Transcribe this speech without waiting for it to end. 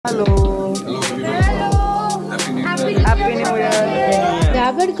Hello. Happy New Year.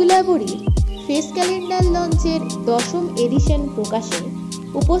 Rubber Gulabari face calendar লঞ্চের 10ম addition প্রকাশে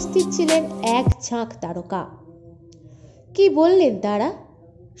উপস্থিত ছিলেন এক ঝাঁক তারকা। কি বললেন তারা,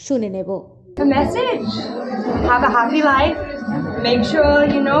 শুনে নেব। The message: have a happy life. Make sure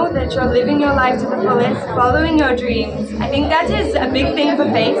you know that you're living your life to the fullest, following your dreams. I think that is a big thing for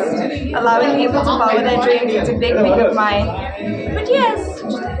FFACE, allowing people to follow their dreams. It's a big thing of mine. But yes,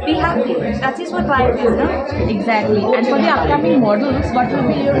 just be happy. That is what life is, no? Exactly. And for the upcoming models, what will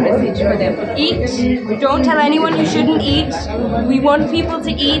be your message for them? Eat. Don't tell anyone you shouldn't eat. We want people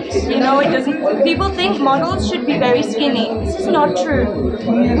to eat. You know, it doesn't. People think models should be very skinny. This is not true.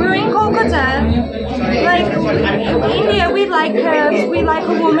 We're in Kolkata. Like India, we like curves. We like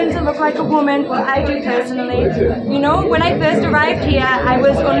a woman to look like a woman. Well, I do personally. You know, when I first arrived here, I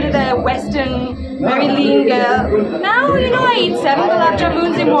was under the Western, very lean girl. Now, you know, I eat 7 gulab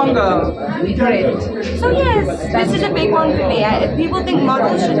jamuns in one go. Great. So yes, this is a big one for me. People think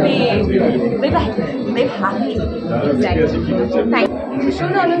models should be live happy. Exactly. Thank you.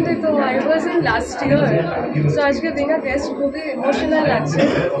 ভীষণ আনন্দিত। I was in last year, so আজকে দিনা guest খুবই emotional লাগছে।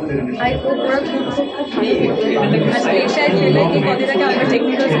 I hope ওরা খুব ভালো করবে। আজকে এটাই ফেলে কি কদিন আগে আমরা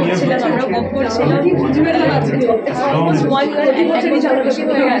টেকনিক্যাল করছিলাম, আমরা ওয়ার্ক করছিলাম। ইটস অলমোস্ট 1 ইয়ার, এক বছরই বেশি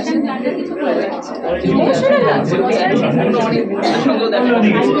হয়ে গেছে। ইমোশনাল লাগছে।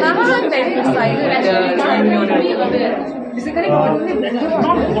 I'm very excited. Basically,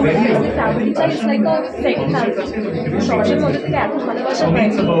 family টা is like a second family. সমাজের মধ্যে থেকে এত ভালোবাসা পাই,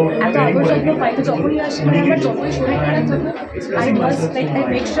 এত আদর যত্ন পাই, তো যখনই আসি মানে আমার যখনই শরীর খারাপ থাকবে, I must like I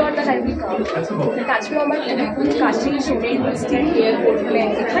make sure that I will come. কাছেও আমার খুব কাছেই শরীর স্কিন কেয়ার করতে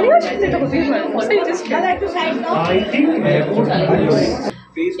এখানেও যেতে হতেই পারে।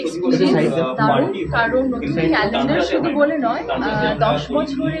 কারণ নতুন ক্যালেন্ডার শুধু বলে নয়, 10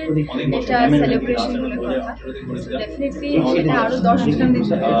 বছরের এটা সেলিব্রেশন বলে কথা। ডেফিনেটলি এটা আরো 10 দিন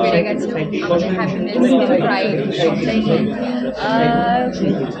বেড়ে গেছে আমাদের হ্যাপিনেস, প্রাইড সবটাই নিয়ে।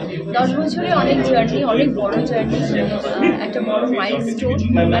 10 বছরে অনেক জার্নি, অনেক বড় জার্নি, একটা বড় মাইলস্টোন।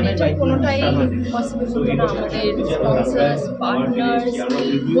 আর এটা কোনোটাই পসিবল হতো না আমাদের স্পন্সার্স, পার্টনার্স,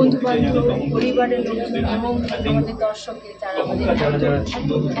 বন্ধুবান্ধব, পরিবারের লোকজন এবং আমাদের দর্শকে যারা আমাদের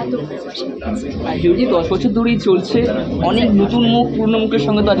এত ভালোবাসে। যদি 10 বছর ধরেই চলছে, অনেক নতুন মুখ পুরনো মুখের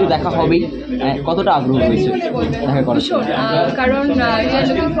সঙ্গে তো আজকে দেখা হবেই। কতটা আগ্রহ হয়েছে দেখা করার? ভীষণ, কারণ we are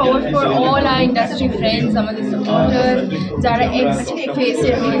looking forward for all R industry friends, আমাদের সাপোর্টার যারা এক্স ফেসে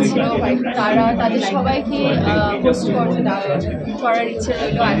রয়েছিল, তাদের সবাইকে হোস্ট করার ইচ্ছে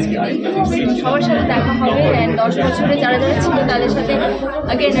রইল আজকে। সবার সাথে দেখা হবে অ্যান্ড 10 বছরে যারা যারা ছিল তাদের সাথে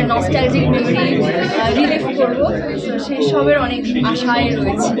আগেন নস্টালজিক মেমোরি রিলিভ করবো। সেই সবের অনেক আশায়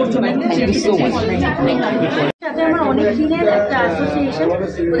রয়েছে। সাথে আমার অনেক দিনের একটা অ্যাসোসিয়েশন,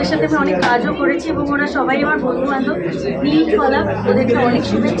 ওদের সাথে আমি অনেক কাজও করেছি এবং ওরা সবাই আমার বন্ধু বান্ধব। নীল ফলাক, ওদেরকে অনেক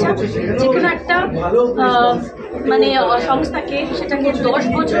শুভেচ্ছা। যে কোনো একটা মানে সংস্থাকে, সেটাকে 10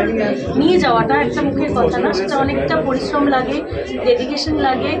 বছর নিয়ে যাওয়াটা একটা মুখের কথা না, সেটা অনেকটা পরিশ্রম লাগে, ডেডিকেশন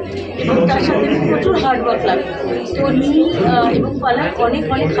লাগে এবং তার সাথে প্রচুর হার্ডওয়ার্ক লাগে। তো নীল এবং ফলাক অনেক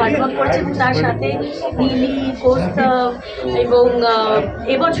হার্ডওয়ার্ক করেছে এবং তার সাথে নীলি, কৌস্তব এবং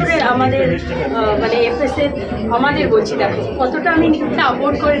এবছরের আমাদের মানে এফএসএ আমাদের বলছি, দেখো কতটা আমি নিজেকে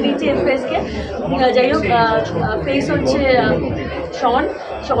আপলোড করে দিচ্ছি এফএসকে। যাই হোক, ফেস হচ্ছে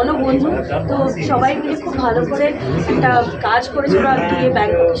শনও বন্ধু, তো সবাই মিলে খুব ভালো করে একটা কাজ করেছিল। আর গিয়ে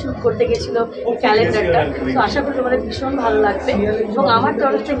ব্যাংককে শ্যুট করতে গেছিল ক্যালেন্ডারটা, তো আশা করি তোমাদের ভীষণ ভালো লাগবে। এবং আমার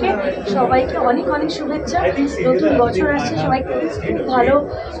তরফ থেকে সবাইকে অনেক অনেক শুভেচ্ছা। নতুন বছর আসছে, সবাইকে খুব ভালো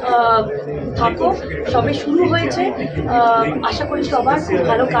থাকো। সবে শুরু হয়েছে, আশা করি সবার খুব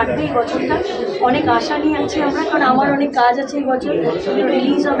ভালো কাটবে এই বছরটা। অনেক আশা নিয়ে আছি আমরা, কারণ আমার অনেক কাজ আছে এই বছর,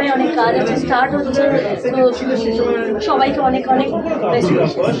 রিলিজ হবে, অনেক কাজ আছে, স্টার্ট হচ্ছে। তো সবাইকে অনেক অনেক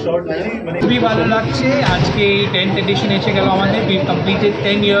খুবই ভালো লাগছে। আজকে 10th এডিশন এসে গেল আমাদের। We completed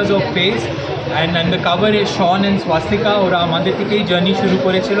 10 years of FFACE and the cover is Sean and Swastika. ওরা আমাদের থেকেই জার্নি শুরু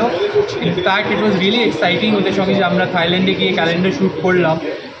করেছিল। In fact it was really exciting ওদের সঙ্গে যে আমরা থাইল্যান্ডে গিয়ে ক্যালেন্ডার শ্যুট করলাম।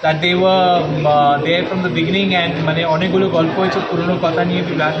 that they were there from the beginning and মানে অনেকগুলো গল্প হয়েছে পুরনো কথা নিয়ে।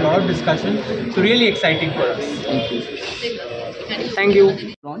 we had a lot of discussion, so really exciting for us. Thank you.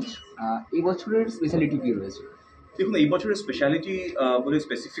 Launch এই বছরের স্পেশালিটি কি রয়েছে? দেখুন, এই বছরের স্পেশালিটি বলে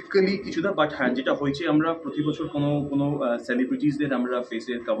স্পেসিফিক্যালি কিছু না, বাট হ্যাঁ যেটা হয়েছে, আমরা প্রতি বছর কোনো সেলিব্রিটিসদের আমরা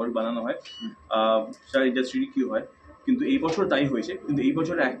ফেসের কভার বানানো হয়, সেটা ইন্ডাস্ট্রি কি হয়, কিন্তু এই বছর তাই হয়েছে। কিন্তু এই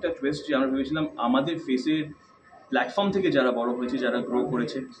বছরের একটা টুইস্ট যে আমরা ভেবেছিলাম আমাদের ফেসের প্ল্যাটফর্ম থেকে যারা বড় হয়েছে, যারা গ্রো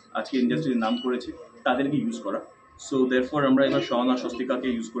করেছে, আজকে ইন্ডাস্ট্রির নাম করেছে, তাদেরকে ইউজ করা। সো দেয়ারফর আমরা এবার শন আর স্বস্তিকাকে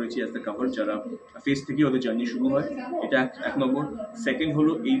ইউজ করেছি অ্যাজ দ্য কাভার, যারা ফেস থেকে ওদের জার্নি শুরু হয়। এটা এক নম্বর। সেকেন্ড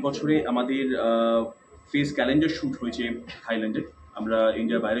হলো এই বছরে আমাদের ফেস ক্যালেন্ডার শ্যুট হয়েছে থাইল্যান্ডে, আমরা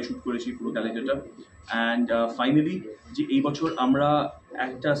ইন্ডিয়ার বাইরে শ্যুট করেছি পুরো ক্যালেন্ডারটা। অ্যান্ড ফাইনালি যে এই বছর আমরা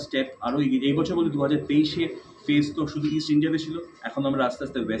একটা স্টেপ আরও এগিয়ে, এই বছর বলতে 2023-এ ফেস তো শুধু ইস্ট ইন্ডিয়াতে ছিল, এখন আমরা আস্তে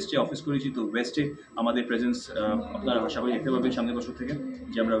আস্তে ওয়েস্টে অফিস করেছি। তো ওয়েস্টে আমাদের প্রেজেন্স আপনারা আশা করি দেখতে পাবেন সামনের বছর থেকে,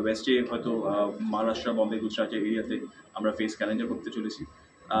 যে আমরা ওয়েস্টে হয়তো মহারাষ্ট্র, বম্বে, গুজরাটের এরিয়াতে আমরা ফেস ক্যালেন্ডার করতে চলেছি।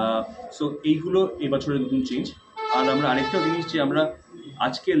 সো এইগুলো এই বছরের নতুন চেঞ্জ। আর আমরা আরেকটা জিনিস যে আমরা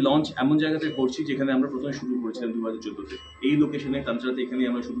আজকে লঞ্চ এমন জায়গাতে করছি যেখানে আমরা প্রথমে শুরু করেছিলাম 2014-তে, এই লোকেশনে তান্ত্রাতে, এখানে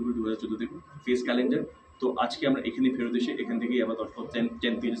আমরা শুরু করি 2014-তে ফেস ক্যালেন্ডার। তো আজকে আমরা এখানে ফেরত এসে এখান থেকেই আবার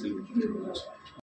 10 পেজ সেলিব্রেশন শুরু করছি।